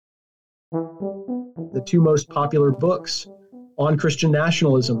the two most popular books on Christian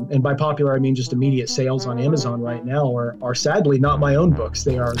nationalism, and by popular I mean just immediate sales on Amazon right now, are sadly not my own books.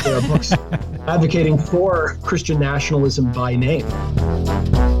 They are books advocating for Christian nationalism by name.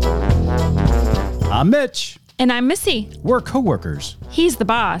 I'm Mitch. And I'm Missy. We're co-workers. He's the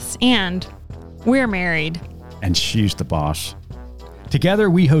boss, and we're married. And she's the boss. Together,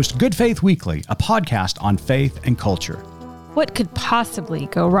 we host Good Faith Weekly, a podcast on faith and culture. What could possibly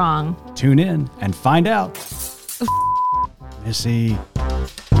go wrong? Tune in and find out. Missy.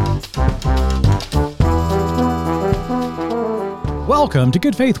 Welcome to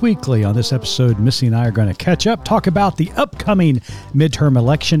Good Faith Weekly. On this episode, Missy and I are going to catch up, talk about the upcoming midterm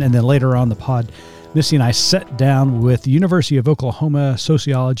election, and then later on the pod, Missy and I sat down with University of Oklahoma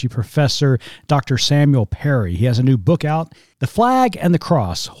sociology professor Dr. Samuel Perry. He has a new book out, The Flag and the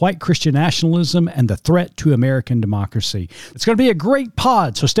Cross, White Christian Nationalism and the Threat to American Democracy. It's going to be a great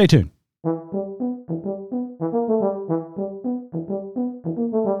pod, so stay tuned.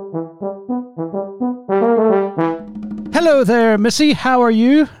 Hello there, Missy. How are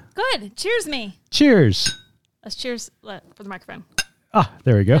you? Good. Cheers me. Cheers. Let's cheers for the microphone. Ah,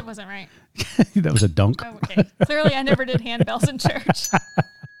 there we go. That wasn't right. That was a dunk. Oh, okay. Clearly, I never did handbells in church.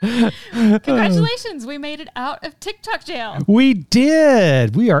 Congratulations. We made it out of TikTok jail. We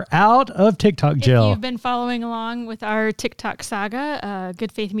did. We are out of TikTok jail. If you've been following along with our TikTok saga,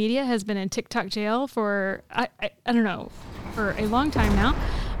 Good Faith Media has been in TikTok jail for, I don't know, for a long time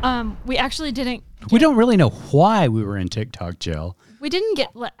now. We actually didn't. We don't really know why we were in TikTok jail. We didn't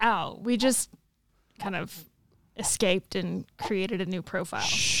get let out. We just kind of escaped and created a new profile.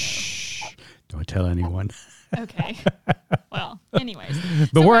 Shh. Don't tell anyone. Okay. Well, anyways.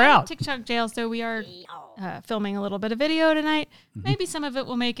 But so we're out. TikTok jail, so we are filming a little bit of video tonight. Mm-hmm. Maybe some of it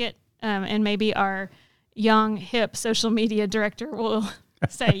will make it, and maybe our young, hip social media director will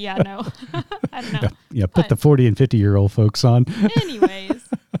say, yeah, no. I don't know. Yeah, put the 40 and 50-year-old folks on. Anyways.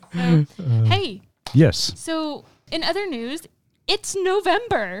 So, hey. Yes. So, in other news, it's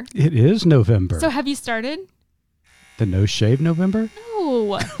November. It is November. So, have you started? The No Shave November?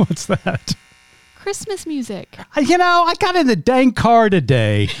 No. What's that? Christmas music. You know, I got in the dang car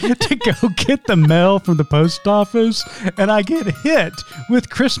today to go get the mail from the post office, and I get hit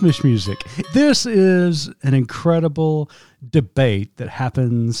with Christmas music. This is an incredible debate that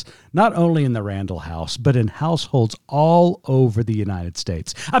happens not only in the Randall house, but in households all over the United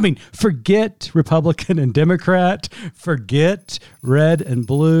States. I mean, forget Republican and Democrat, forget red and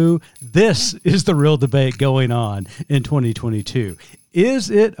blue. This is the real debate going on in 2022. Is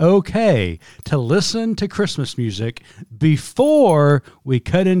it okay to listen to Christmas music before we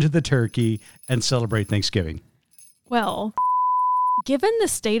cut into the turkey and celebrate Thanksgiving? Well, given the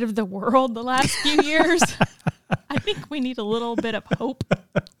state of the world the last few years, I think we need a little bit of hope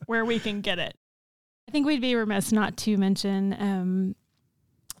where we can get it. I think we'd be remiss not to mention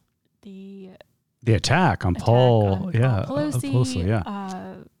the attack on Paul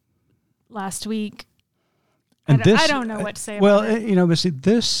Pelosi, last week. And I don't know what to say about it. Well, you know, Missy,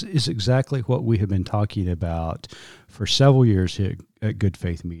 this is exactly what we have been talking about for several years here at Good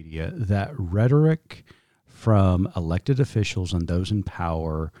Faith Media, that rhetoric from elected officials and those in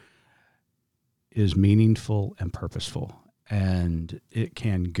power is meaningful and purposeful, and it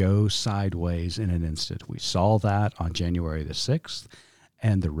can go sideways in an instant. We saw that on January the 6th,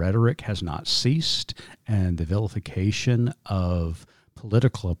 and the rhetoric has not ceased, and the vilification of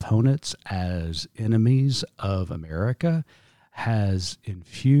political opponents as enemies of America has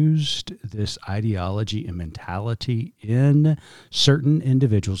infused this ideology and mentality in certain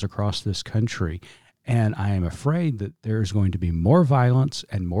individuals across this country. And I am afraid that there's going to be more violence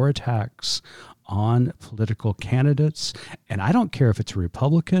and more attacks on political candidates. And I don't care if it's a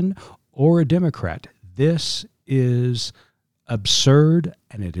Republican or a Democrat. This is absurd,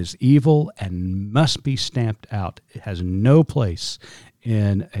 and it is evil and must be stamped out. It has no place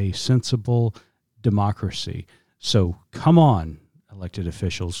in a sensible democracy. So come on, elected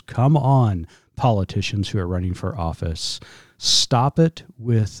officials, come on, politicians who are running for office. Stop it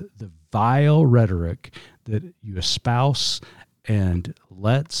with the vile rhetoric that you espouse, and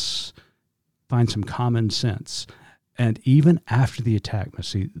let's find some common sense. And even after the attack,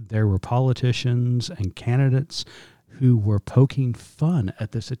 Missy, there were politicians and candidates who were poking fun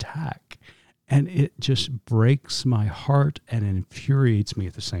at this attack. And it just breaks my heart and infuriates me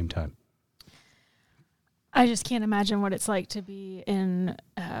at the same time. I just can't imagine what it's like to be in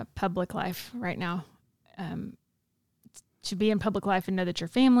public life right now. To be in public life and know that your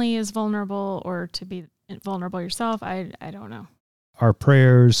family is vulnerable, or to be vulnerable yourself. I don't know. Our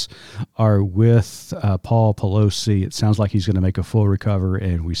prayers are with Paul Pelosi. It sounds like he's going to make a full recovery,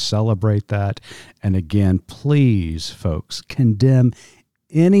 and we celebrate that. And again, please, folks, condemn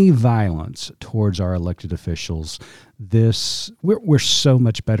any violence towards our elected officials. We're so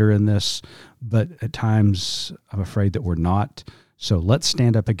much better in this, but at times I'm afraid that we're not. So let's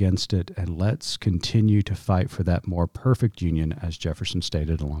stand up against it, and let's continue to fight for that more perfect union, as Jefferson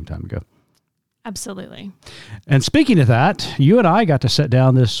stated a long time ago. Absolutely. And speaking of that, you and I got to sit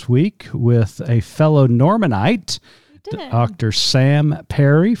down this week with a fellow Normanite, Dr. Sam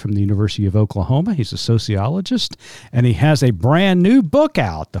Perry from the University of Oklahoma. He's a sociologist, and he has a brand new book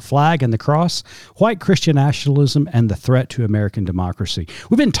out, The Flag and the Cross, White Christian Nationalism and the Threat to American Democracy.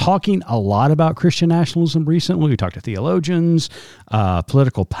 We've been talking a lot about Christian nationalism recently. We talked to theologians,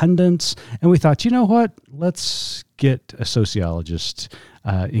 political pundits, and we thought, you know what? Let's get a sociologist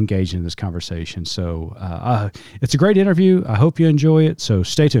engaged in this conversation. So it's a great interview. I hope you enjoy it. So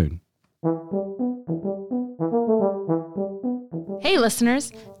stay tuned. Hey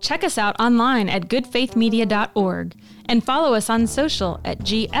listeners, check us out online at goodfaithmedia.org and follow us on social at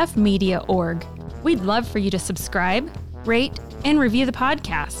gfmedia.org. We'd love for you to subscribe, rate, and review the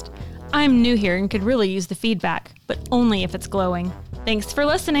podcast. I'm new here and could really use the feedback, but only if it's glowing. Thanks for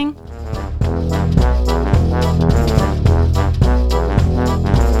listening.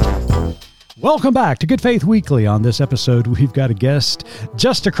 Welcome back to Good Faith Weekly. On this episode, we've got a guest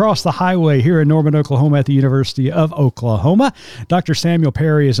just across the highway here in Norman, Oklahoma at the University of Oklahoma. Dr. Samuel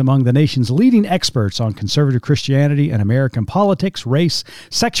Perry is among the nation's leading experts on conservative Christianity and American politics, race,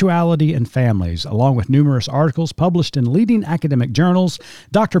 sexuality, and families. Along with numerous articles published in leading academic journals,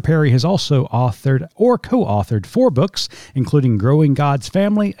 Dr. Perry has also authored or co-authored 4 books, including Growing God's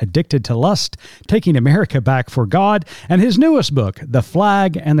Family, Addicted to Lust, Taking America Back for God, and his newest book, The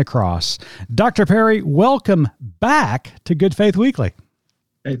Flag and the Cross. Dr. Perry, welcome back to Good Faith Weekly.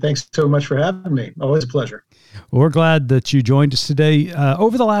 Hey, thanks so much for having me. Always a pleasure. Well, we're glad that you joined us today.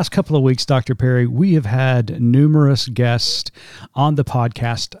 Over the last couple of weeks, Dr. Perry, we have had numerous guests on the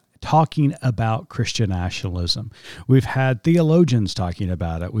podcast talking about Christian nationalism. We've had theologians talking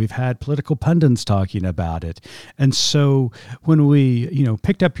about it. We've had political pundits talking about it. And so when we,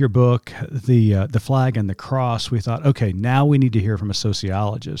 picked up your book, the Flag and the Cross, we thought, okay, now we need to hear from a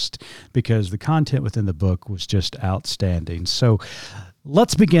sociologist because the content within the book was just outstanding. So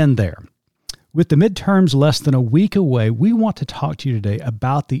let's begin there. With the midterms less than a week away, we want to talk to you today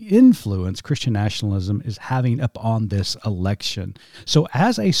about the influence Christian nationalism is having upon this election. So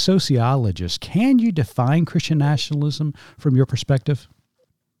as a sociologist, can you define Christian nationalism from your perspective?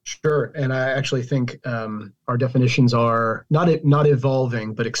 Sure. And I actually think our definitions are not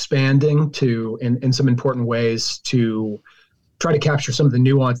evolving, but expanding to in some important ways to try to capture some of the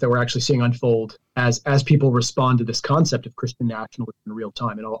nuance that we're actually seeing unfold as people respond to this concept of Christian nationalism in real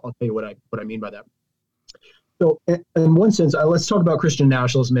time. And I'll tell you what I mean by that. So in one sense, let's talk about Christian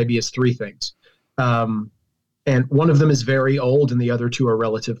nationalism maybe as 3 things. And one of them is very old and the other 2 are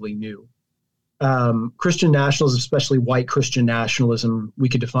relatively new. Christian nationalism, especially white Christian nationalism, we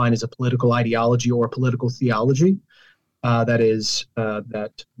could define as a political ideology or a political theology. That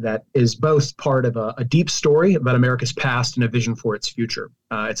is both part of a deep story about America's past and a vision for its future.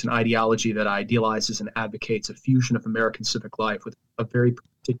 It's an ideology that idealizes and advocates a fusion of American civic life with a very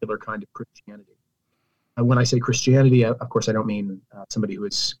particular kind of Christianity. When I say Christianity, of course, I don't mean somebody who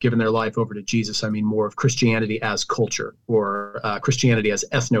has given their life over to Jesus. I mean more of Christianity as culture or Christianity as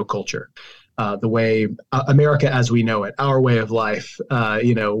ethnoculture. The way America as we know it, our way of life,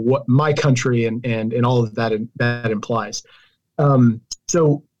 what my country and all of that implies.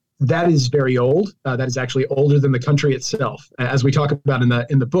 So that is very old. That is actually older than the country itself. As we talk about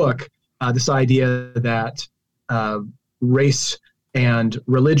in the book, this idea that race and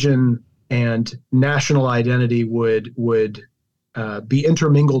religion and national identity would be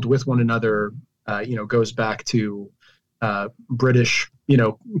intermingled with one another, goes back to British,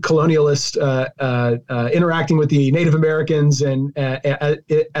 colonialist interacting with the Native Americans and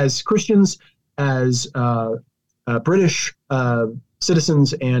as Christians, as British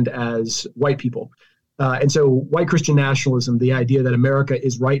citizens, and as white people. And so white Christian nationalism, the idea that America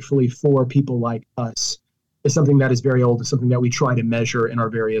is rightfully for people like us, is something that is very old and something that we try to measure in our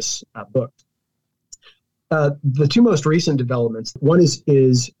various books. The 2 most recent developments, one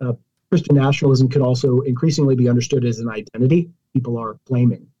is Christian nationalism could also increasingly be understood as an identity people are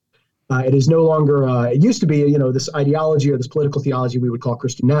claiming. It is no longer, it used to be, this ideology or this political theology we would call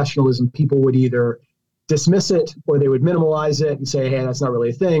Christian nationalism. People would either dismiss it or they would minimalize it and say, hey, that's not really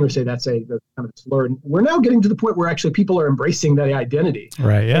a thing, or say that's kind of a slur. And we're now getting to the point where actually people are embracing that identity,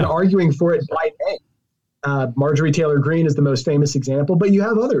 right? Yeah, and arguing for it by name. Marjorie Taylor Greene is the most famous example, but you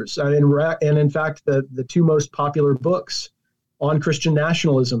have others. And in fact, the two most popular books on Christian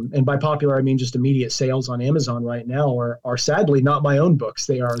nationalism, and by popular I mean just immediate sales on Amazon right now, are sadly not my own books.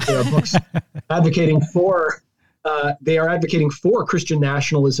 They are books advocating for Christian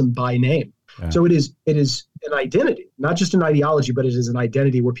nationalism by name. Yeah. So it is an identity, not just an ideology, but it is an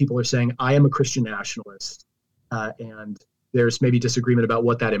identity where people are saying, I am a Christian nationalist. And there's maybe disagreement about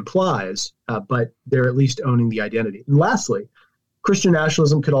what that implies, but they're at least owning the identity. And lastly, Christian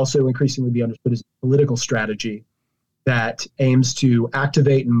nationalism could also increasingly be understood as a political strategy that aims to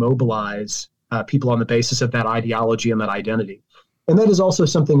activate and mobilize people on the basis of that ideology and that identity. And that is also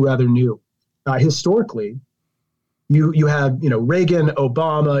something rather new. Historically, you have Reagan,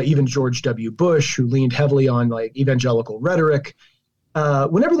 Obama, even George W. Bush, who leaned heavily on like evangelical rhetoric.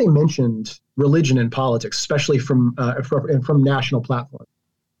 Whenever they mentioned religion and politics, especially from national platforms,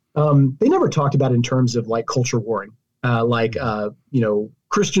 they never talked about it in terms of like culture warring,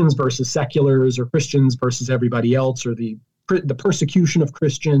 Christians versus seculars, or Christians versus everybody else, or the persecution of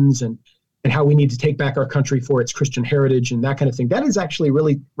Christians, and how we need to take back our country for its Christian heritage and that kind of thing. That is actually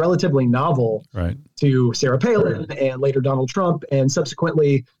really relatively novel to Sarah Palin and later Donald Trump, and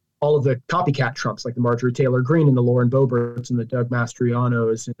subsequently all of the copycat Trumps like the Marjorie Taylor Greene and the Lauren Boeberts and the Doug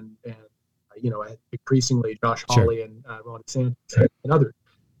Mastrianos and increasingly Josh Hawley and Ron DeSantis and others.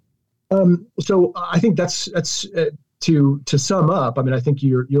 So I think that's to sum up. I mean, I think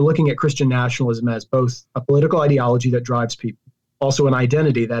you're looking at Christian nationalism as both a political ideology that drives people, also an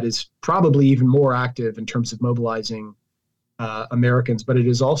identity that is probably even more active in terms of mobilizing Americans, but it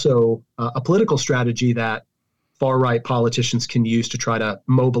is also a political strategy that far-right politicians can use to try to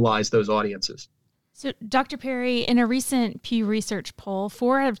mobilize those audiences. So, Dr. Perry, in a recent Pew Research poll,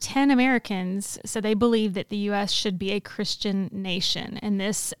 4 out of 10 Americans said they believe that the U.S. should be a Christian nation. And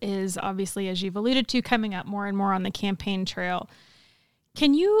this is obviously, as you've alluded to, coming up more and more on the campaign trail.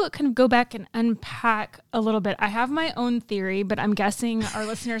 Can you kind of go back and unpack a little bit? I have my own theory, but I'm guessing our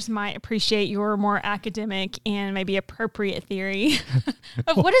listeners might appreciate your more academic and maybe appropriate theory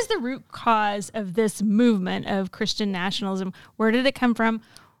of what is the root cause of this movement of Christian nationalism? Where did it come from?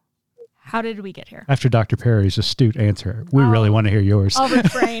 How did we get here? After Dr. Perry's astute answer, we really want to hear yours. I'll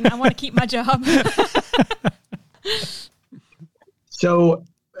refrain. I want to keep my job. So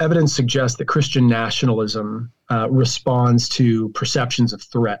evidence suggests that Christian nationalism responds to perceptions of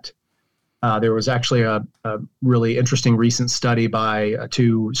threat. There was actually a really interesting recent study by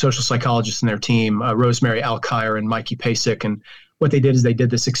 2 social psychologists and their team, Rosemary Alkire and Mikey Pasek. And what they did is they did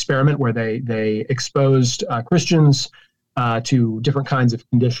this experiment where they exposed Christians to different kinds of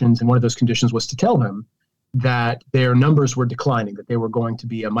conditions. And one of those conditions was to tell them that their numbers were declining, that they were going to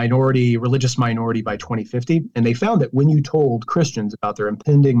be a religious minority by 2050. And they found that when you told Christians about their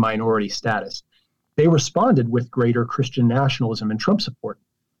impending minority status, they responded with greater Christian nationalism and Trump support.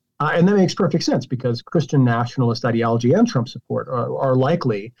 And that makes perfect sense because Christian nationalist ideology and Trump support are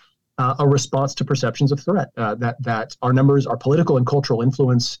likely a response to perceptions of threat, that our numbers, our political and cultural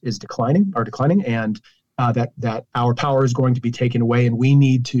influence are declining, and that our power is going to be taken away, and we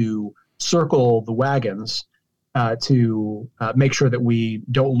need to circle the wagons to make sure that we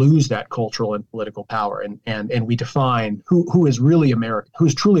don't lose that cultural and political power, and we define who is really American, who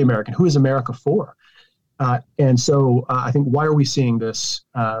is truly American, who is America for. And so I think why are we seeing this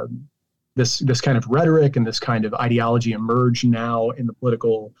this kind of rhetoric and this kind of ideology emerge now in the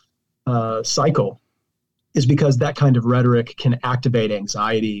political cycle is because that kind of rhetoric can activate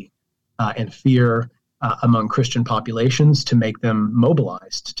anxiety and fear among Christian populations to make them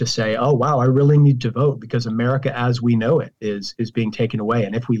mobilized to say, oh, wow, I really need to vote because America as we know it is being taken away.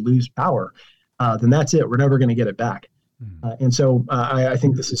 And if we lose power, then that's it. We're never going to get it back. And so I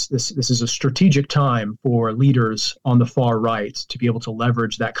think this is a strategic time for leaders on the far right to be able to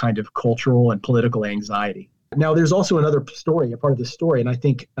leverage that kind of cultural and political anxiety. Now, there's also another story, a part of this story, and I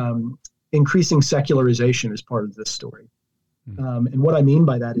think increasing secularization is part of this story. And what I mean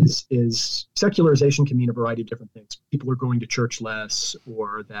by that is secularization can mean a variety of different things. People are going to church less,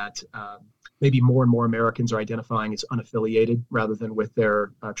 or that maybe more and more Americans are identifying as unaffiliated rather than with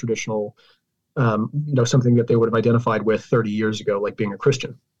their traditional something that they would have identified with 30 years ago, like being a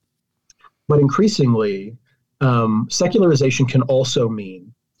Christian. But increasingly, secularization can also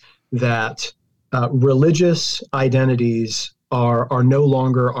mean that religious identities are no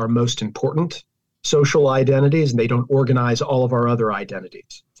longer our most important social identities, and they don't organize all of our other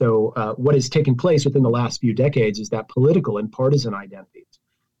identities. So what has taken place within the last few decades is that political and partisan identities,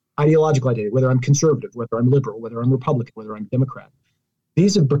 ideological identity, whether I'm conservative, whether I'm liberal, whether I'm Republican, whether I'm Democrat,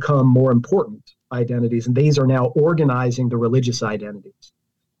 these have become more important identities, and these are now organizing the religious identities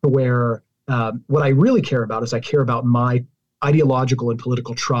to where What I really care about is I care about my ideological and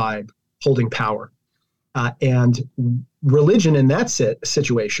political tribe holding power. And religion in that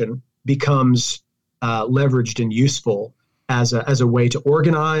situation becomes leveraged and useful as a way to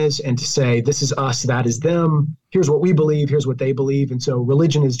organize and to say, this is us, that is them. Here's what we believe, here's what they believe. And so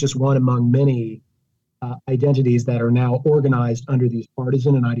religion is just one among many identities that are now organized under these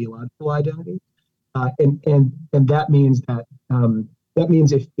partisan and ideological identities. And that means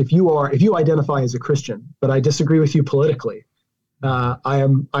if you identify as a Christian, but I disagree with you politically, I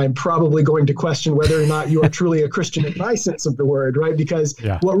am probably going to question whether or not you are truly a Christian in my sense of the word, right? Because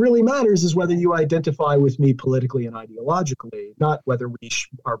what really matters is whether you identify with me politically and ideologically, not whether we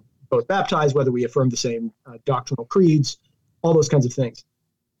are both baptized, whether we affirm the same doctrinal creeds, all those kinds of things.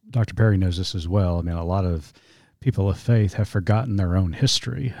 Dr. Perry knows this as well. I mean, a lot of people of faith have forgotten their own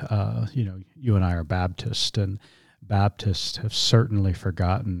history. You and I are Baptist, and Baptists have certainly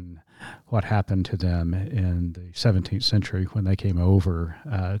forgotten what happened to them in the 17th century when they came over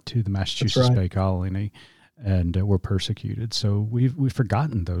to the Massachusetts Bay Colony and were persecuted. So we've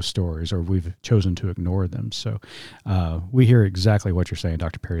forgotten those stories, or we've chosen to ignore them. So we hear exactly what you're saying,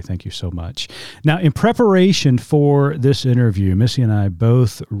 Dr. Perry. Thank you so much. Now, in preparation for this interview, Missy and I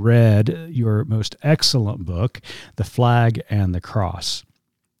both read your most excellent book, The Flag and the Cross.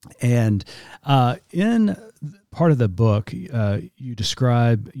 And in part of the book, you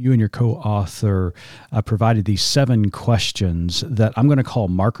describe, you and your co-author provided these 7 questions that I'm going to call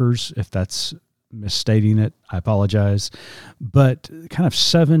markers. If that's misstating it, I apologize. But kind of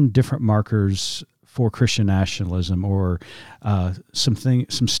 7 different markers for Christian nationalism, or some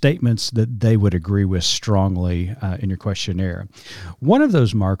statements that they would agree with strongly in your questionnaire. One of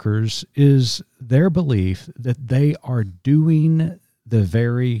those markers is their belief that they are doing the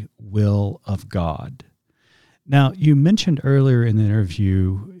very will of God. Now, you mentioned earlier in the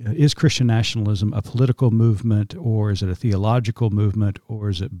interview, is Christian nationalism a political movement, or is it a theological movement, or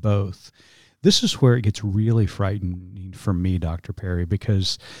is it both? This is where it gets really frightening for me, Dr. Perry,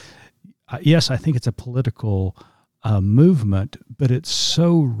 because yes, I think it's a political movement, but it's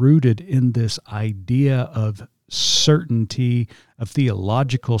so rooted in this idea of certainty, of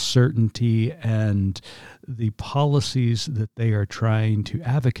theological certainty, and the policies that they are trying to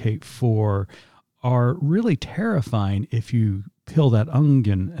advocate for are really terrifying if you peel that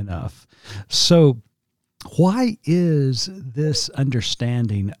onion enough. So why is this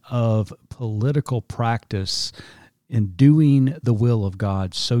understanding of political practice in doing the will of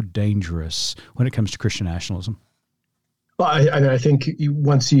God so dangerous when it comes to Christian nationalism? Well, I think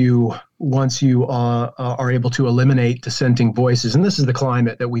once you are able to eliminate dissenting voices, and this is the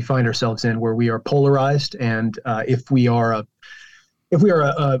climate that we find ourselves in, where we are polarized, and if we are a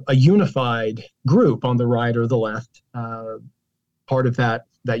unified group on the right or the left, part of that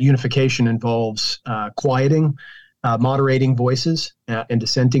unification involves quieting, moderating voices and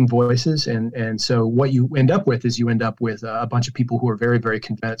dissenting voices, and so what you end up with is a bunch of people who are very, very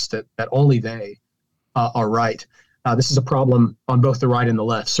convinced that only they are right. This is a problem on both the right and the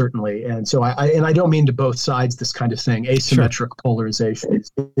left, certainly, and so I don't mean to both sides this kind of thing. Asymmetric polarization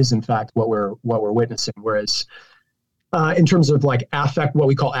is in fact what we're witnessing, whereas in terms of like what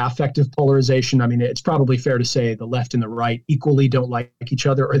we call affective polarization, I mean, it's probably fair to say the left and the right equally don't like each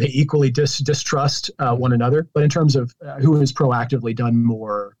other, or they equally distrust one another. But in terms of who has proactively done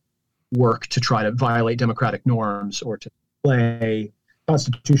more work to try to violate democratic norms or to play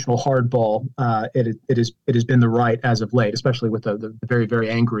constitutional hardball, it has been the right as of late, especially with the very, very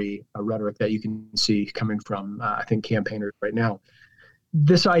angry rhetoric that you can see coming from, I think, campaigners right now.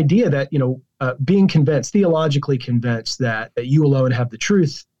 This idea that, being convinced, theologically convinced that you alone have the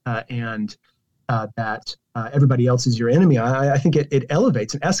truth and that everybody else is your enemy, I think it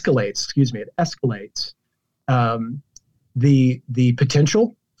elevates and escalates, the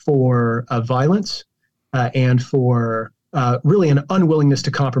potential for violence and for really an unwillingness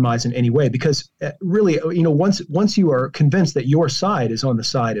to compromise in any way. Because really, once you are convinced that your side is on the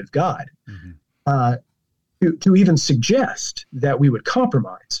side of God, to even suggest that we would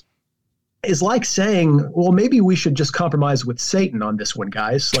compromise is like saying, well, maybe we should just compromise with Satan on this one,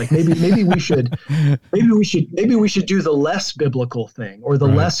 guys. Like maybe we should do the less biblical thing, or the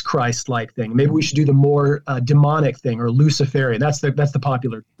less Christ-like thing. Maybe we should do the more demonic thing, or Luciferian. That's the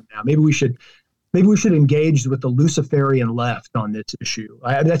popular term now. Maybe we should engage with the Luciferian left on this issue.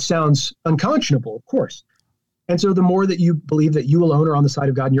 That sounds unconscionable, of course. And so the more that you believe that you alone are on the side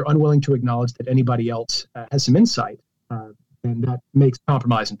of God, and you're unwilling to acknowledge that anybody else has some insight, and that makes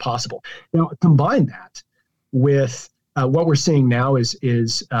compromise impossible. Now, combine that with what we're seeing now is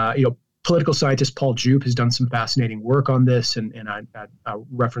political scientist Paul Jupe has done some fascinating work on this, and I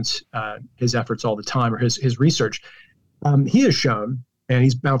reference his efforts all the time, or his research. He has shown, and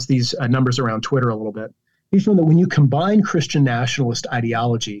he's bounced these numbers around Twitter a little bit, he's shown that when you combine Christian nationalist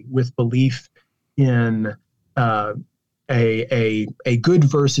ideology with belief in a good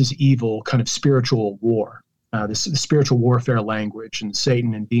versus evil kind of spiritual war, the spiritual warfare language, and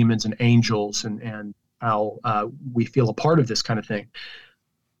Satan and demons and angels, and how we feel a part of this kind of thing,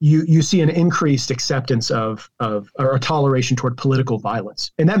 you see an increased acceptance of or a toleration toward political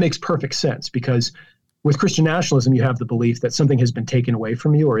violence. And that makes perfect sense, because with Christian nationalism, you have the belief that something has been taken away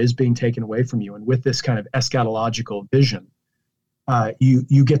from you or is being taken away from you. And with this kind of eschatological vision,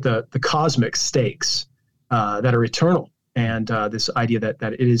 you get the cosmic stakes that are eternal. And this idea that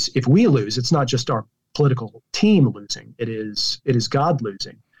it is, if we lose, it's not just our political team losing, it is God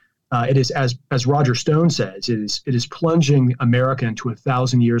losing. It is, as Roger Stone says, it is plunging America into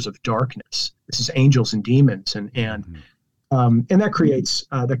 1,000 years of darkness. This is angels and demons, and that creates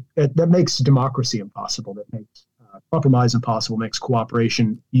that makes democracy impossible. That makes compromise impossible. Makes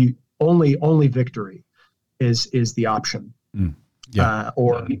cooperation. Only victory is the option,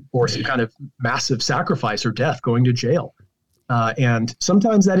 or some kind of massive sacrifice or death, going to jail. And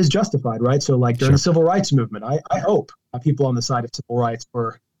sometimes that is justified, right? So, like during the civil rights movement, I hope people on the side of civil rights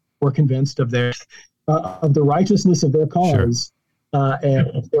were convinced of the righteousness of their cause,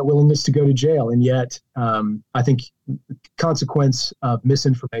 and their willingness to go to jail. And yet, I think consequence of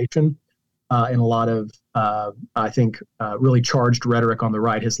misinformation and a lot of, really charged rhetoric on the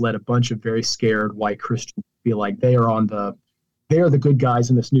right has led a bunch of very scared white Christians to feel like they are the good guys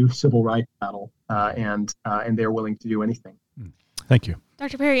in this new civil rights battle, and they're willing to do anything. Thank you.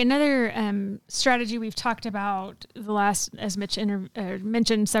 Dr. Perry, another strategy we've talked about the last, as Mitch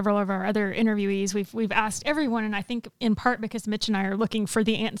mentioned several of our other interviewees, we've asked everyone, and I think in part because Mitch and I are looking for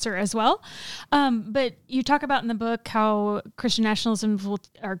the answer as well. But you talk about in the book how Christian nationalists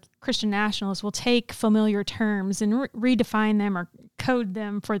will take familiar terms and redefine them or code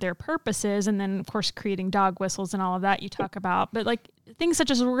them for their purposes, and then of course creating dog whistles and all of that you talk about. But like things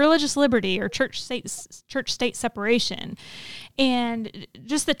such as religious liberty or church state separation, and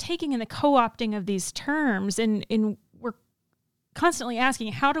just the taking and the co-opting of these terms, and we're constantly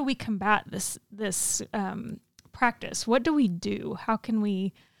asking, how do we combat this practice? What do we do? How can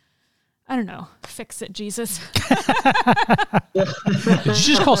we, I don't know, fix it, Jesus? Did you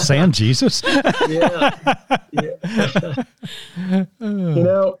just call Sam Jesus? Yeah.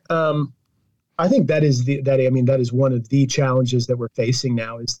 I think that is one of the challenges that we're facing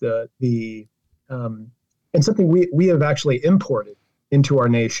now, is and something we have actually imported into our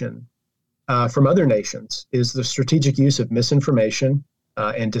nation from other nations, is the strategic use of misinformation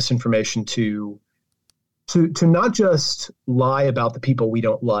and disinformation to not just lie about the people we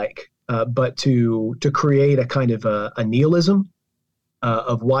don't like, but to create a kind of a nihilism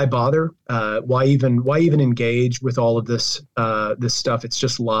of why bother, why even engage with all of this stuff. It's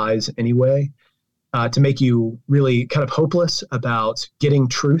just lies anyway, to make you really kind of hopeless about getting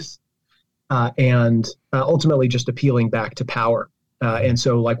truth, and ultimately just appealing back to power. And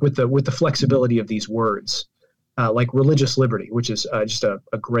so, like with the flexibility of these words, like religious liberty, which is just a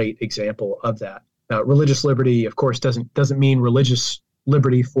great example of that. Religious liberty, of course, doesn't mean religious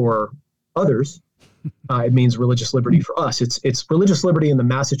liberty for others. It means religious liberty for us. It's religious liberty in the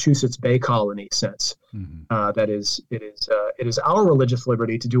Massachusetts Bay Colony sense. That is, it is our religious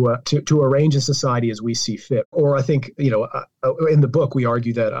liberty to arrange a society as we see fit. Or I think, in the book we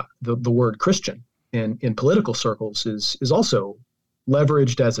argue that the word Christian in political circles is also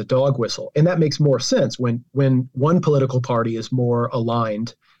leveraged as a dog whistle, and that makes more sense when one political party is more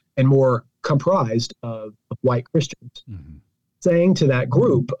aligned and more comprised of white Christians. Saying to that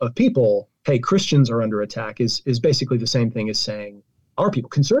group of people, hey, Christians are under attack is basically the same thing as saying our people,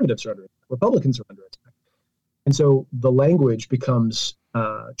 conservatives, are under attack, Republicans are under attack. And so the language becomes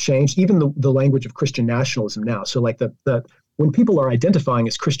changed, even the language of Christian nationalism now. So like when people are identifying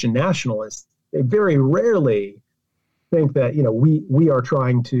as Christian nationalists, they very rarely think that, we are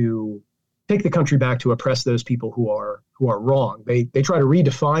trying to take the country back to oppress those people who are wrong. They try to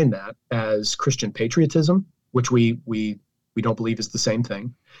redefine that as Christian patriotism, which we don't believe is the same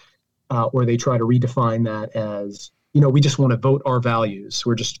thing. Or they try to redefine that as, we just want to vote our values.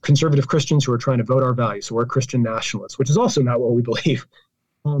 We're just conservative Christians who are trying to vote our values. So we're Christian nationalists, which is also not what we believe.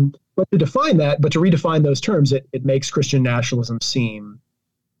 But to redefine those terms, it makes Christian nationalism seem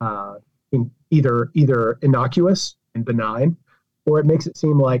either innocuous and benign, or it makes it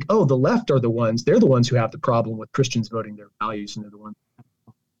seem like, oh, the left they're the ones who have the problem with Christians voting their values, and they're the ones who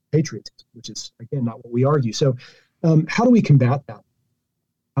have patriotism, which is, again, not what we argue. So how do we combat that?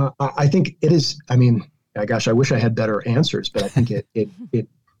 I think it is. I mean, gosh, I wish I had better answers, but I think it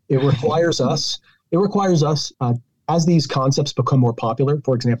requires us. It requires us as these concepts become more popular.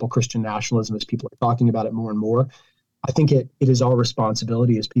 For example, Christian nationalism, as people are talking about it more and more. I think it is our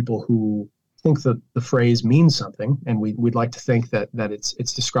responsibility as people who think that the phrase means something, and we'd like to think that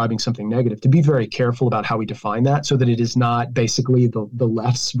it's describing something negative, to be very careful about how we define that, so that it is not basically the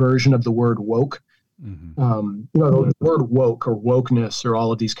left's version of the word woke. Mm-hmm. The word woke or wokeness or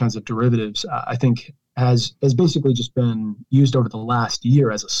all of these kinds of derivatives, I think has basically just been used over the last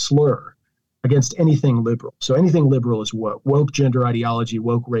year as a slur against anything liberal. So anything liberal is woke. Woke gender ideology,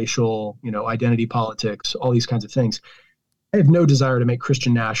 woke racial, identity politics, all these kinds of things. I have no desire to make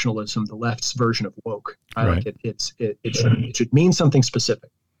Christian nationalism the left's version of woke. I like it. It should mean something specific.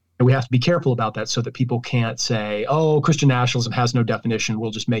 And we have to be careful about that so that people can't say, oh, Christian nationalism has no definition.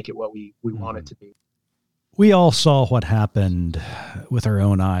 We'll just make it what we want it to be. We all saw what happened with our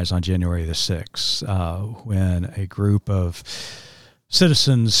own eyes on January the 6th when a group of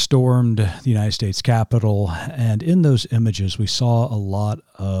citizens stormed the United States Capitol. And in those images, we saw a lot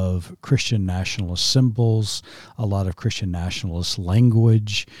of Christian nationalist symbols, a lot of Christian nationalist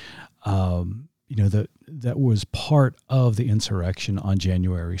language, that was part of the insurrection on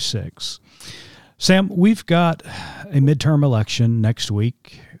January 6th. Sam, we've got a midterm election next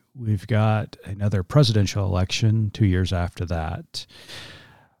week. We've got another presidential election 2 years after that.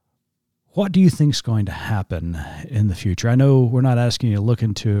 What do you think is going to happen in the future? I know we're not asking you to look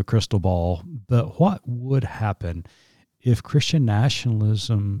into a crystal ball, but what would happen if Christian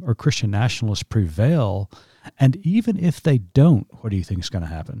nationalism or Christian nationalists prevail? And even if they don't, what do you think is going to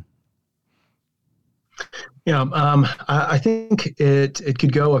happen? Yeah, I think it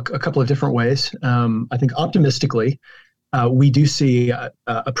could go a couple of different ways. I think optimistically, we do see a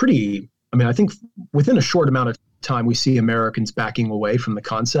pretty, I think within a short amount of time, we see Americans backing away from the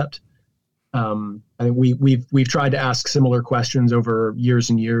concept. I think we've tried to ask similar questions over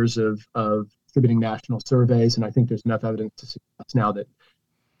years and years of distributing national surveys, and I think there's enough evidence to suggest now that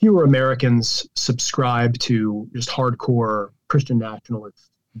fewer Americans subscribe to just hardcore Christian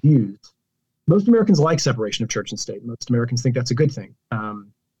nationalist views. Most Americans like separation of church and state. Most Americans think that's a good thing.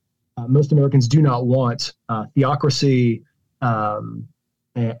 Most Americans do not want theocracy or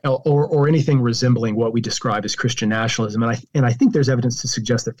anything resembling what we describe as Christian nationalism. And I think there's evidence to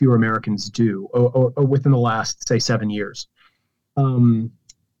suggest that fewer Americans do, or within the last, say, 7 years.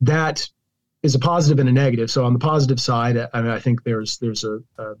 That is a positive and a negative. So on the positive side, I think there's a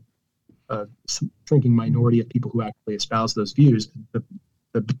shrinking minority of people who actually espouse those views.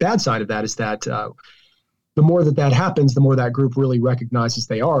 The bad side of that is that the more that happens, the more that group really recognizes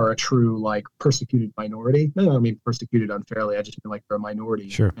they are a true, persecuted minority. I don't mean persecuted unfairly. I just mean they're a minority.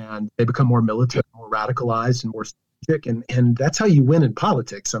 Sure. And they become more militant, more radicalized, and more strategic. And that's how you win in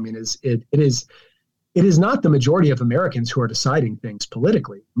politics. It is not the majority of Americans who are deciding things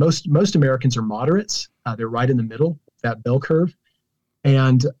politically. Most Americans are moderates. They're right in the middle, that bell curve.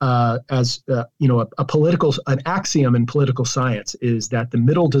 And an axiom in political science is that the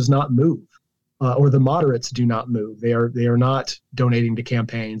middle does not move. Or the moderates do not move. They are not donating to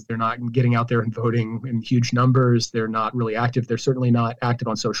campaigns. They're not getting out there and voting in huge numbers. They're not really active. They're certainly not active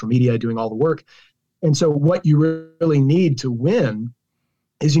on social media, doing all the work. And so what you really need to win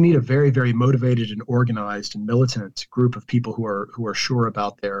is you need a very, very motivated and organized and militant group of people who are sure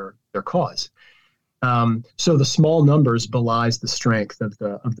about their cause. So the small numbers belies the strength of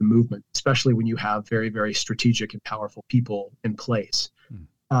the movement, especially when you have very, very strategic and powerful people in place.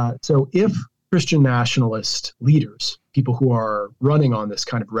 So if Christian nationalist leaders, people who are running on this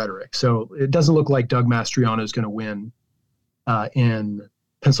kind of rhetoric. So it doesn't look like Doug Mastriano is going to win in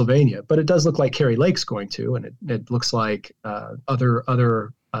Pennsylvania, but it does look like Kari Lake's going to, and it looks like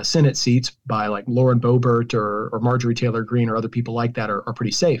other Senate seats by Lauren Boebert or Marjorie Taylor Greene or other people like that are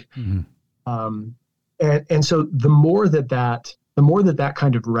pretty safe. Mm-hmm. And so the more that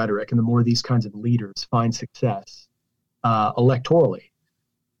kind of rhetoric and the more these kinds of leaders find success electorally,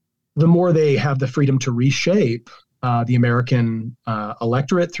 the more they have the freedom to reshape the American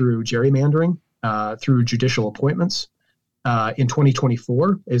electorate through gerrymandering, through judicial appointments. In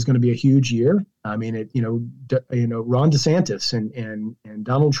 2024 is going to be a huge year. Ron DeSantis and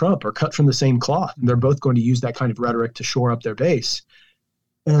Donald Trump are cut from the same cloth, and they're both going to use that kind of rhetoric to shore up their base.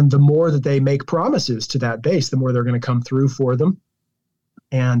 And the more that they make promises to that base, the more they're going to come through for them.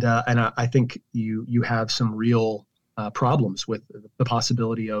 And I think you have some real problems with the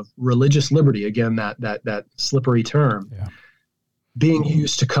possibility of religious liberty, again, that slippery term, being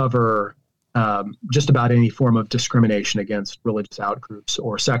used to cover just about any form of discrimination against religious outgroups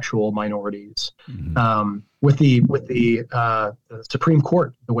or sexual minorities. With the Supreme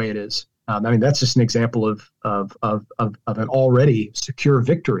Court the way it is, I mean, that's just an example of an already secure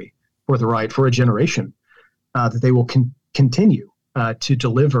victory for the right for a generation, that they will continue to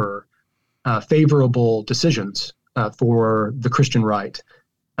deliver favorable decisions for the Christian right.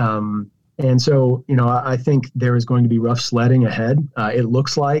 And so, I think there is going to be rough sledding ahead. It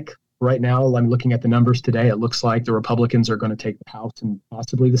looks like right now, I'm looking at the numbers today, it looks like the Republicans are going to take the House and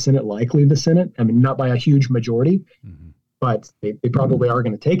possibly the Senate, likely the Senate. I mean, not by a huge majority, but they probably are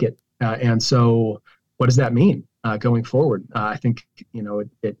going to take it. And so what does that mean going forward? I think,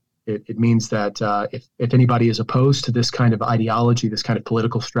 it means that if anybody is opposed to this kind of ideology, this kind of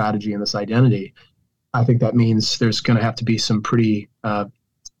political strategy and this identity, I think that means there's going to have to be some pretty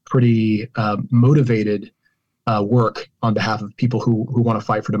motivated work on behalf of people who want to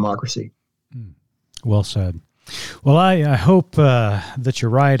fight for democracy. Well said. Well, I hope that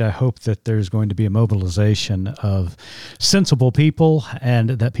you're right. I hope that there's going to be a mobilization of sensible people and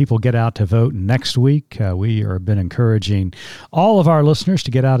that people get out to vote next week. We have been encouraging all of our listeners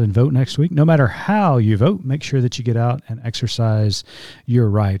to get out and vote next week. No matter how you vote, make sure that you get out and exercise your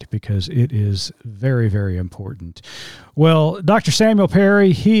right, because it is very, very important. Well, Dr. Samuel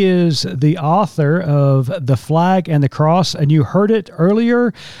Perry, he is the author of The Flag and the Cross, and you heard it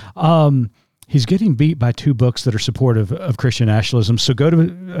earlier. He's getting beat by 2 books that are supportive of Christian nationalism. So go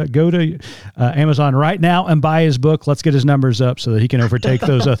to Amazon right now and buy his book. Let's get his numbers up so that he can overtake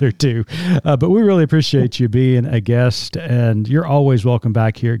those other 2. But we really appreciate you being a guest, and you're always welcome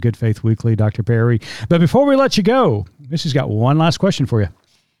back here at Good Faith Weekly, Dr. Perry. But before we let you go, Missy's got one last question for you.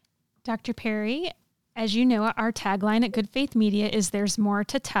 Dr. Perry, as you know, our tagline at Good Faith Media is "There's more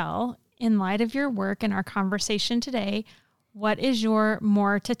to tell." In light of your work and our conversation today, what is your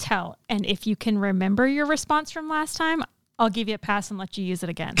more to tell? And if you can remember your response from last time, I'll give you a pass and let you use it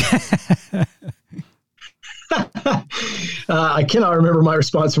again. I cannot remember my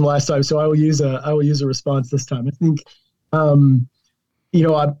response from last time, so I will use a response this time. I think, I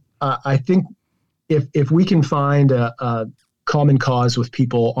think if we can find a common cause with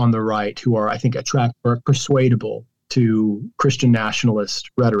people on the right who are, I think, attractive or persuadable to Christian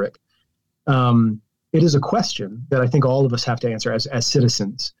nationalist rhetoric, it is a question that I think all of us have to answer as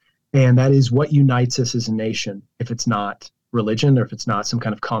citizens. And that is, what unites us as a nation, if it's not religion, or if it's not some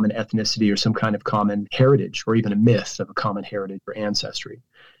kind of common ethnicity or some kind of common heritage, or even a myth of a common heritage or ancestry.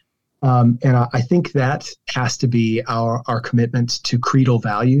 And I think that has to be our commitment to creedal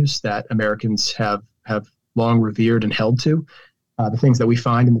values that Americans have long revered and held to. The things that we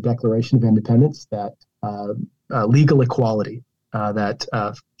find in the Declaration of Independence, that legal equality, that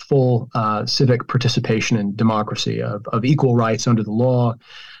full civic participation in democracy, of equal rights under the law,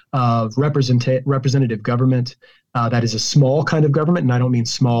 of representative government. That is a small kind of government, and I don't mean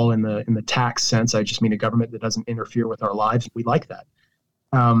small in the tax sense. I just mean a government that doesn't interfere with our lives. We like that.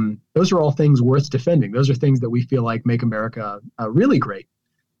 Those are all things worth defending. Those are things that we feel like make America really great.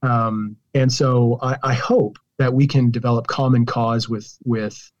 And so I hope that we can develop common cause with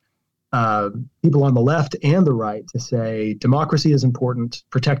people on the left and the right to say democracy is important,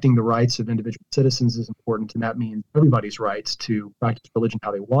 protecting the rights of individual citizens is important, and that means everybody's rights to practice religion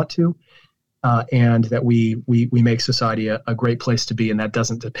how they want to, and that we make society a great place to be, and that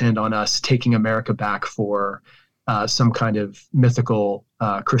doesn't depend on us taking America back for some kind of mythical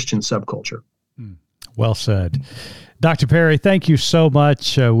Christian subculture. Well said. Dr. Perry, thank you so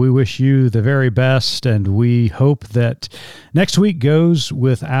much. We wish you the very best, and we hope that next week goes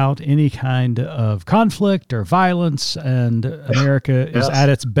without any kind of conflict or violence, and America is at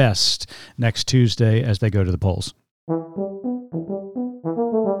its best next Tuesday as they go to the polls.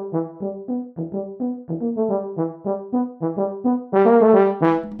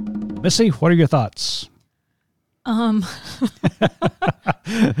 Missy, what are your thoughts?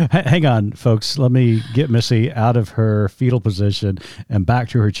 Hang on, folks. Let me get Missy out of her fetal position and back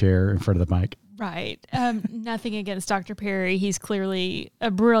to her chair in front of the mic. Right. Nothing against Dr. Perry. He's clearly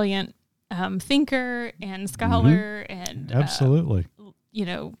a brilliant thinker and scholar, and absolutely,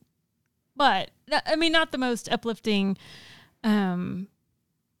 but I mean, not the most uplifting,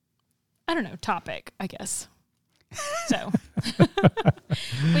 topic, I guess. So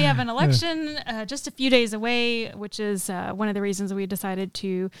we have an election just a few days away, which is one of the reasons we decided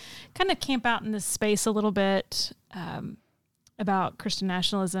to kind of camp out in this space a little bit about Christian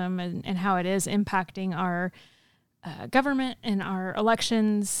nationalism and how it is impacting our government and our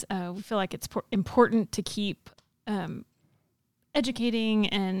elections. We feel like it's important to keep educating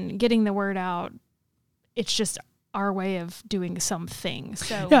and getting the word out. It's just our way of doing something.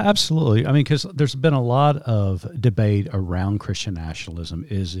 So yeah, absolutely. I mean, because there's been a lot of debate around Christian nationalism.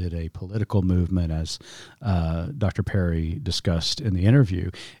 Is it a political movement, as Dr. Perry discussed in the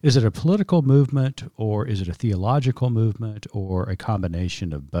interview? Is it a political movement, or is it a theological movement, or a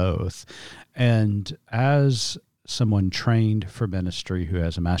combination of both? And as someone trained for ministry who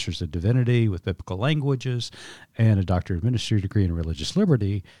has a master's of divinity with biblical languages and a doctorate of ministry degree in religious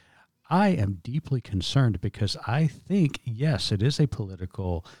liberty, I am deeply concerned because I think, yes, it is a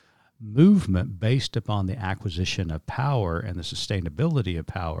political movement based upon the acquisition of power and the sustainability of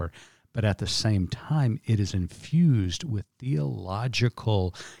power, but at the same time, it is infused with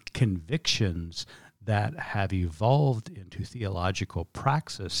theological convictions that have evolved into theological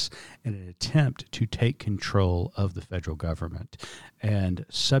praxis in an attempt to take control of the federal government and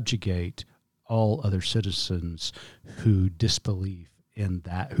subjugate all other citizens who disbelieve in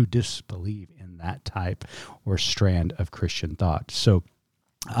that type or strand of Christian thought. So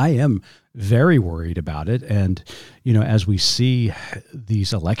I am very worried about it. And, as we see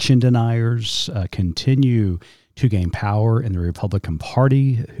these election deniers continue to gain power in the Republican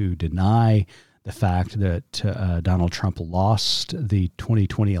Party, who deny the fact that Donald Trump lost the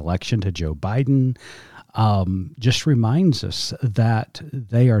 2020 election to Joe Biden, just reminds us that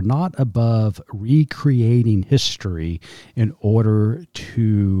they are not above recreating history in order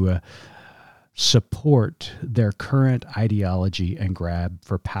to support their current ideology and grab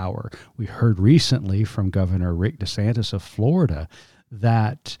for power. We heard recently from Governor Rick DeSantis of Florida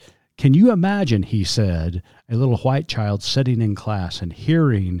that, can you imagine, he said, a little white child sitting in class and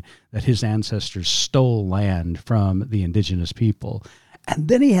hearing that his ancestors stole land from the indigenous people? And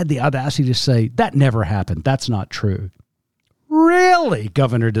then he had the audacity to say, that never happened. That's not true. Really,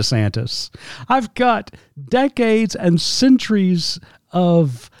 Governor DeSantis? I've got decades and centuries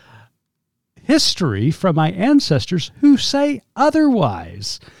of history from my ancestors who say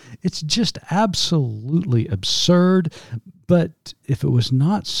otherwise. It's just absolutely absurd. But if it was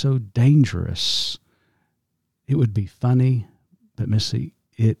not so dangerous, it would be funny. But Missy,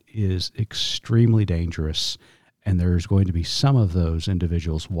 it is extremely dangerous. And there's going to be some of those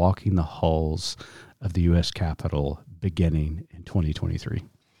individuals walking the halls of the U.S. Capitol beginning in 2023.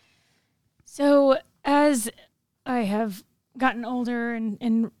 So as I have gotten older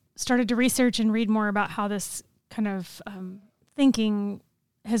and started to research and read more about how this kind of thinking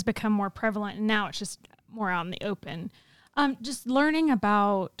has become more prevalent, and now it's just more out in the open, just learning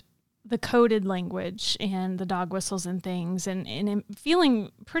about the coded language and the dog whistles and things, and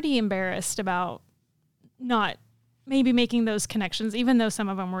feeling pretty embarrassed about not maybe making those connections, even though some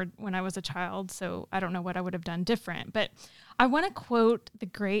of them were when I was a child, so I don't know what I would have done different. But I want to quote the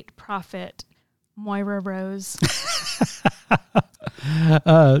great prophet Moira Rose.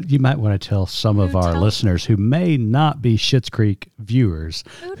 You might want to tell some of our listeners who may not be Schitt's Creek viewers.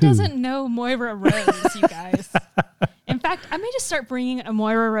 Who doesn't know Moira Rose, you guys? In fact, I may just start bringing a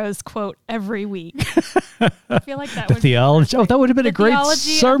Moira Rose quote every week. I feel like that would theology. That would have been a great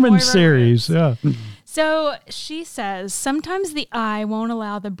sermon series. Yeah. So she says, sometimes the eye won't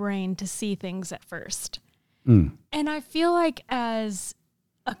allow the brain to see things at first. And I feel like as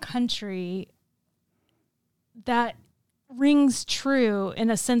a country, that rings true in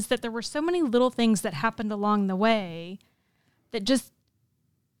a sense that there were so many little things that happened along the way that just,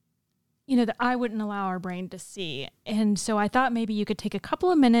 the eye wouldn't allow our brain to see. And so I thought maybe you could take a couple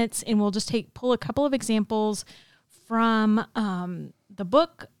of minutes and we'll just pull a couple of examples from the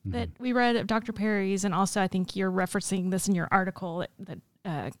book that we read of Dr. Perry's, and also I think you're referencing this in your article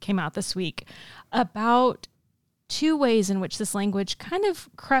that came out this week, about two ways in which this language kind of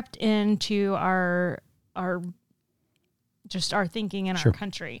crept into our thinking in our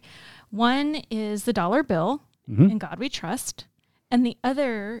country. One is the dollar bill, In God We Trust, and the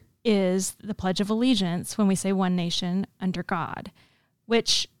other is the Pledge of Allegiance when we say one nation under God,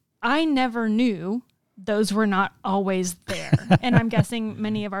 which I never knew those were not always there. And I'm guessing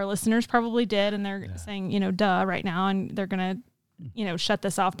many of our listeners probably did, and they're saying, duh right now, and they're going to, shut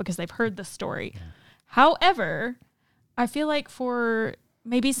this off because they've heard the story. Yeah. However, I feel like for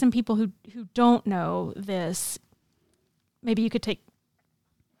maybe some people who don't know this, maybe you could take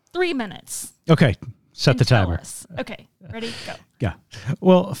 3 minutes. Okay. Set the timer. Okay. Ready? Go. Yeah.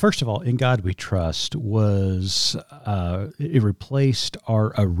 Well, first of all, In God We Trust was, it replaced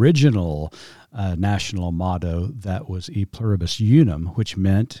our original national motto that was E Pluribus Unum, which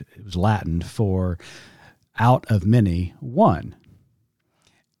meant, it was Latin for out of many, one.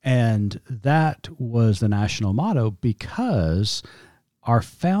 And that was the national motto because our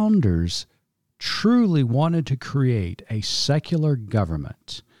founders truly wanted to create a secular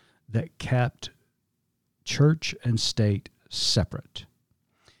government that kept church and state separate.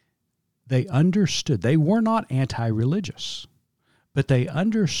 They understood, they were not anti-religious, but they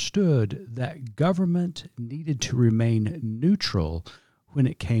understood that government needed to remain neutral when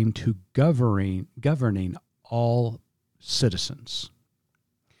it came to governing all citizens.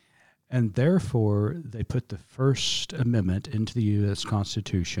 And therefore, they put the First Amendment into the U.S.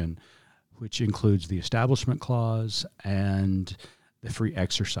 Constitution, which includes the Establishment Clause and the Free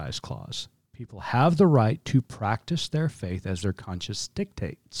Exercise Clause. People have the right to practice their faith as their conscience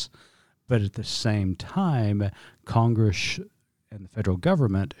dictates. But at the same time, Congress and the federal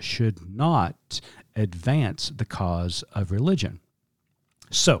government should not advance the cause of religion.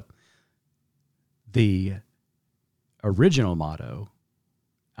 So, the original motto,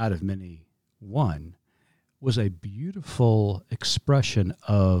 out of many, one, was a beautiful expression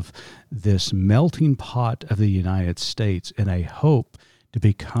of this melting pot of the United States in a hope to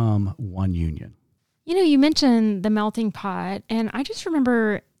become one union. You know, you mentioned the melting pot, and I just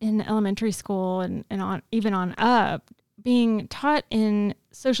remember in elementary school and even on up, being taught in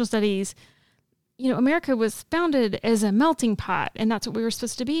social studies, you know, America was founded as a melting pot, and that's what we were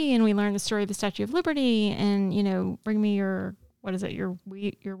supposed to be. And we learned the story of the Statue of Liberty, and, you know, bring me your, what is it? You're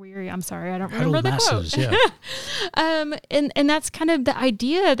weary. I'm sorry, I don't remember the quote. Yeah. And that's kind of the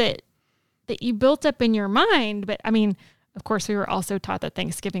idea that you built up in your mind. But I mean, of course, we were also taught that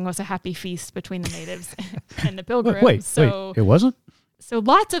Thanksgiving was a happy feast between the natives and the pilgrims. Wait, it wasn't? So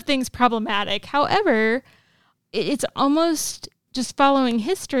lots of things problematic. However, it's almost just following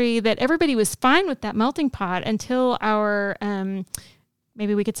history that everybody was fine with that melting pot until our,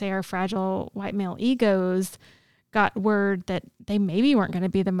 maybe we could say our fragile white male egos got word that they maybe weren't going to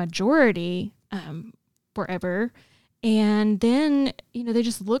be the majority forever. And then, you know, they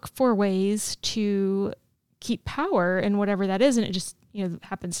just look for ways to keep power and whatever that is. And it just, you know,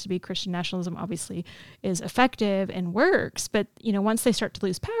 happens to be Christian nationalism obviously is effective and works. But, you know, once they start to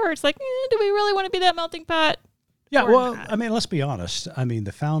lose power, it's like, do we really want to be that melting pot? Yeah, well, I mean, let's be honest. I mean,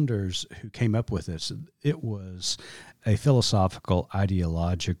 the founders who came up with this, it was a philosophical,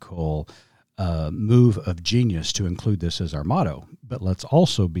 ideological move of genius to include this as our motto. But let's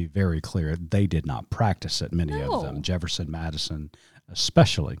also be very clear, they did not practice it, many of them, Jefferson, Madison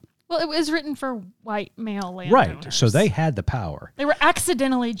especially. Well, it was written for white male landowners. Right, so they had the power. They were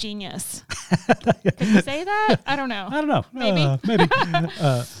accidentally genius. Could you say that? I don't know. Maybe. Maybe.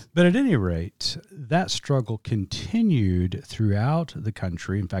 But at any rate, that struggle continued throughout the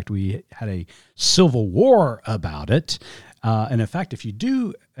country. In fact, we had a civil war about it. And in fact, if you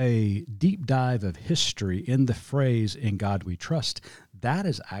do a deep dive of history in the phrase, "In God We Trust," that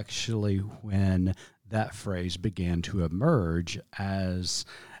is actually when that phrase began to emerge as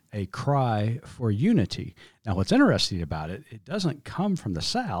a cry for unity. Now, what's interesting about it, it doesn't come from the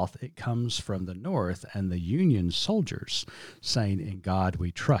South, it comes from the North and the Union soldiers saying, "In God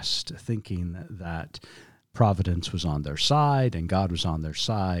we trust," thinking that Providence was on their side and God was on their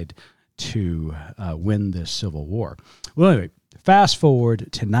side to win this Civil War. Well, anyway, fast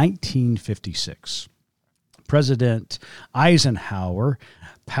forward to 1956. President Eisenhower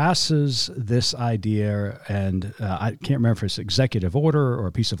passes this idea, and I can't remember if it's executive order or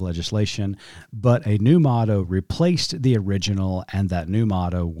a piece of legislation, but a new motto replaced the original, and that new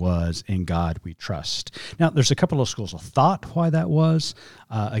motto was, "In God We Trust." Now, there's a couple of schools of thought why that was.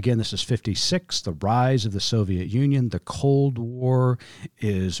 Again, this is 56, the rise of the Soviet Union. The Cold War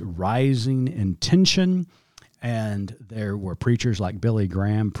is rising in tension. And there were preachers like Billy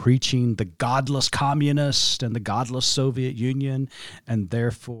Graham preaching the godless communist and the godless Soviet Union. And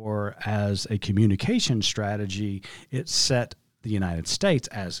therefore, as a communication strategy, it set the United States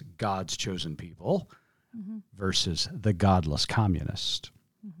as God's chosen people versus the godless communist.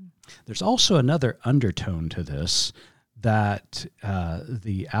 There's also another undertone to this, that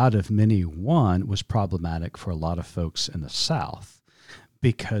the out of many one was problematic for a lot of folks in the South,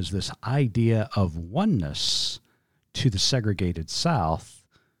 because this idea of oneness to the segregated South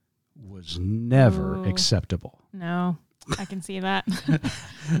was never acceptable. No, I can see that.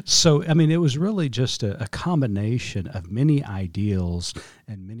 So, I mean, it was really just a combination of many ideals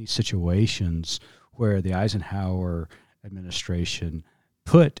and many situations where the Eisenhower administration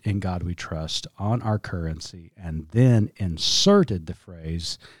put "In God We Trust" on our currency and then inserted the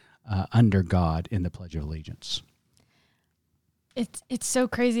phrase "under God" in the Pledge of Allegiance. It's so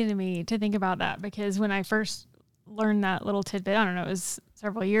crazy to me to think about that, because when I first learned that little tidbit, I don't know, it was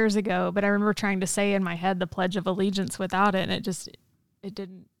several years ago, but I remember trying to say in my head the Pledge of Allegiance without it, and it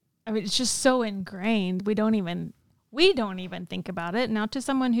didn't. I mean, it's just so ingrained. We don't even think about it. Now, to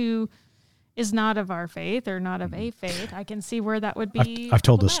someone who is not of our faith or not of a faith, I can see where that would be. I've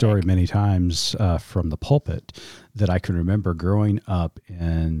told this story many times from the pulpit, that I can remember growing up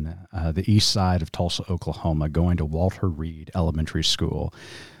in the east side of Tulsa, Oklahoma, going to Walter Reed Elementary School,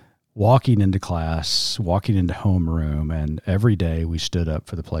 walking into class, walking into homeroom, and every day we stood up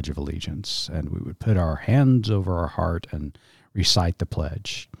for the Pledge of Allegiance, and we would put our hands over our heart and recite the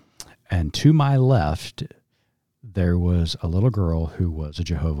pledge. And to my left, there was a little girl who was a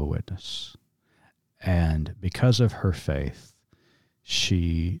Jehovah's Witness. And because of her faith,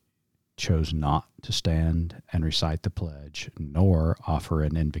 she chose not to stand and recite the pledge, nor offer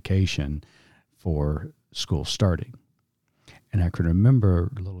an invocation for school starting. And I can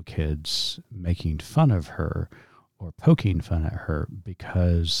remember little kids making fun of her or poking fun at her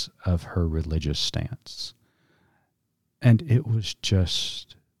because of her religious stance. And it was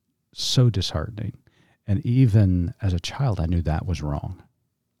just so disheartening. And even as a child, I knew that was wrong.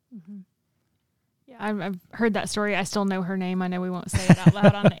 Mm-hmm. Yeah, I've heard that story. I still know her name. I know we won't say it out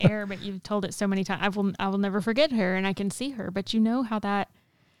loud on the air, but you've told it so many times. I will never forget her, and I can see her. But you know how that,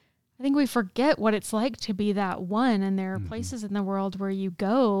 I think we forget what it's like to be that one. And there are places in the world where you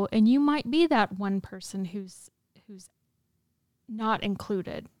go, and you might be that one person who's not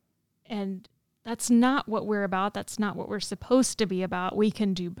included. And that's not what we're about. That's not what we're supposed to be about. We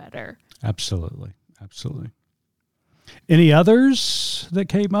can do better. Absolutely. Absolutely. Any others that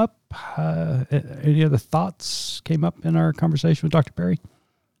came up? Any other thoughts came up in our conversation with Dr. Perry?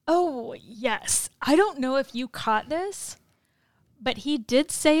 Oh, yes. I don't know if you caught this, but he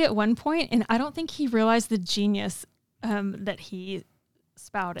did say at one point, and I don't think he realized the genius that he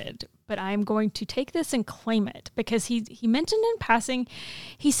spouted, but I'm going to take this and claim it, because he mentioned in passing,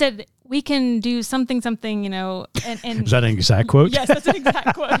 he said, we can do something, and is that an exact quote? Yes, that's an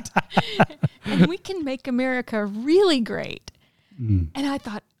exact quote. And we can make America really great. And I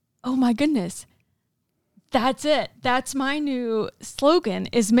thought, oh my goodness, that's it. That's my new slogan,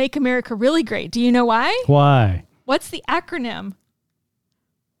 is make America really great. Do you know why? Why? What's the acronym?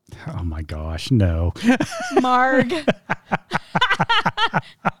 Oh my gosh, no. MARG.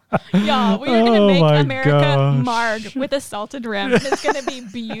 Y'all, we are going to make America MARG with a salted rim. And it's going to be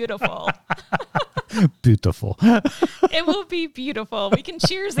beautiful. Beautiful. It will be beautiful. We can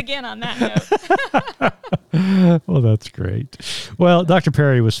cheers again on that note. Well, that's great. Well, Dr.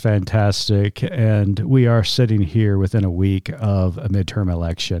 Perry was fantastic, and we are sitting here within a week of a midterm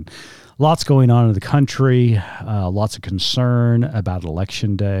election. Lots going on in the country, lots of concern about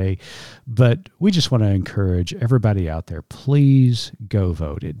Election Day, but we just want to encourage everybody out there, please go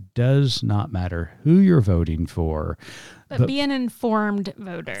vote. It does not matter who you're voting for. But be an informed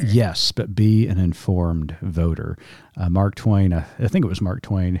voter. Yes, but be an informed voter. Mark Twain, I think it was Mark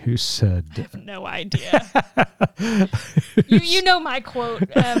Twain who said... I have no idea. you know my quote,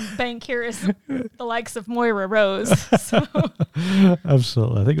 bank here is the likes of Moira Rose. So.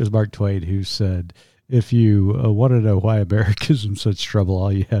 Absolutely. I think it was Mark Twain who said, if you want to know why America's in such trouble,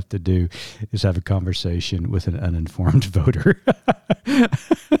 all you have to do is have a conversation with an uninformed voter.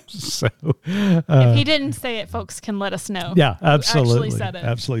 So, if he didn't say it, folks can let us know. Yeah, absolutely. Who actually said it.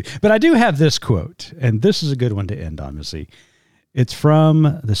 Absolutely. But I do have this quote, and this is a good one to end on, Missy. It's from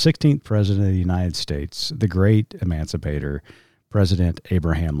the 16th President of the United States, the great emancipator, President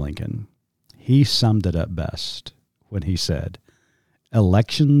Abraham Lincoln. He summed it up best when he said,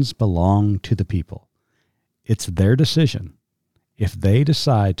 "Elections belong to the people. It's their decision. If they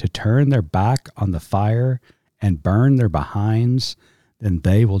decide to turn their back on the fire and burn their behinds, then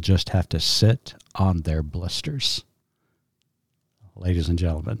they will just have to sit on their blisters." Ladies and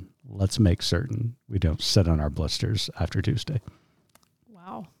gentlemen, let's make certain we don't sit on our blisters after Tuesday.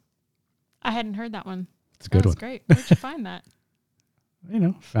 Wow. I hadn't heard that one. It's a good one. That's great. Where'd you find that?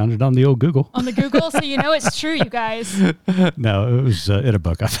 Found it on the old Google. On the Google, so you know it's true, you guys. No, it was in a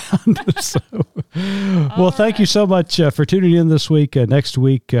book I found. Well, thank you so much for tuning in this week. Next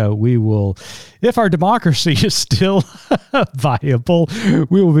week, we will, if our democracy is still viable,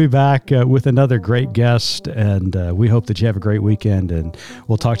 we will be back with another great guest. And we hope that you have a great weekend. And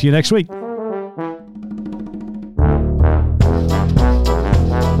we'll talk to you next week.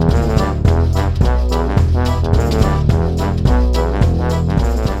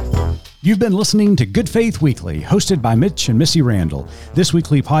 You've been listening to Good Faith Weekly, hosted by Mitch and Missy Randall. This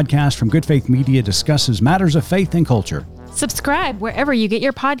weekly podcast from Good Faith Media discusses matters of faith and culture. Subscribe wherever you get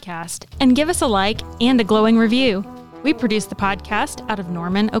your podcast and give us a like and a glowing review. We produce the podcast out of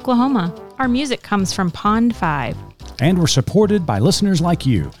Norman, Oklahoma. Our music comes from Pond 5. And we're supported by listeners like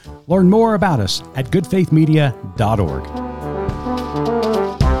you. Learn more about us at goodfaithmedia.org.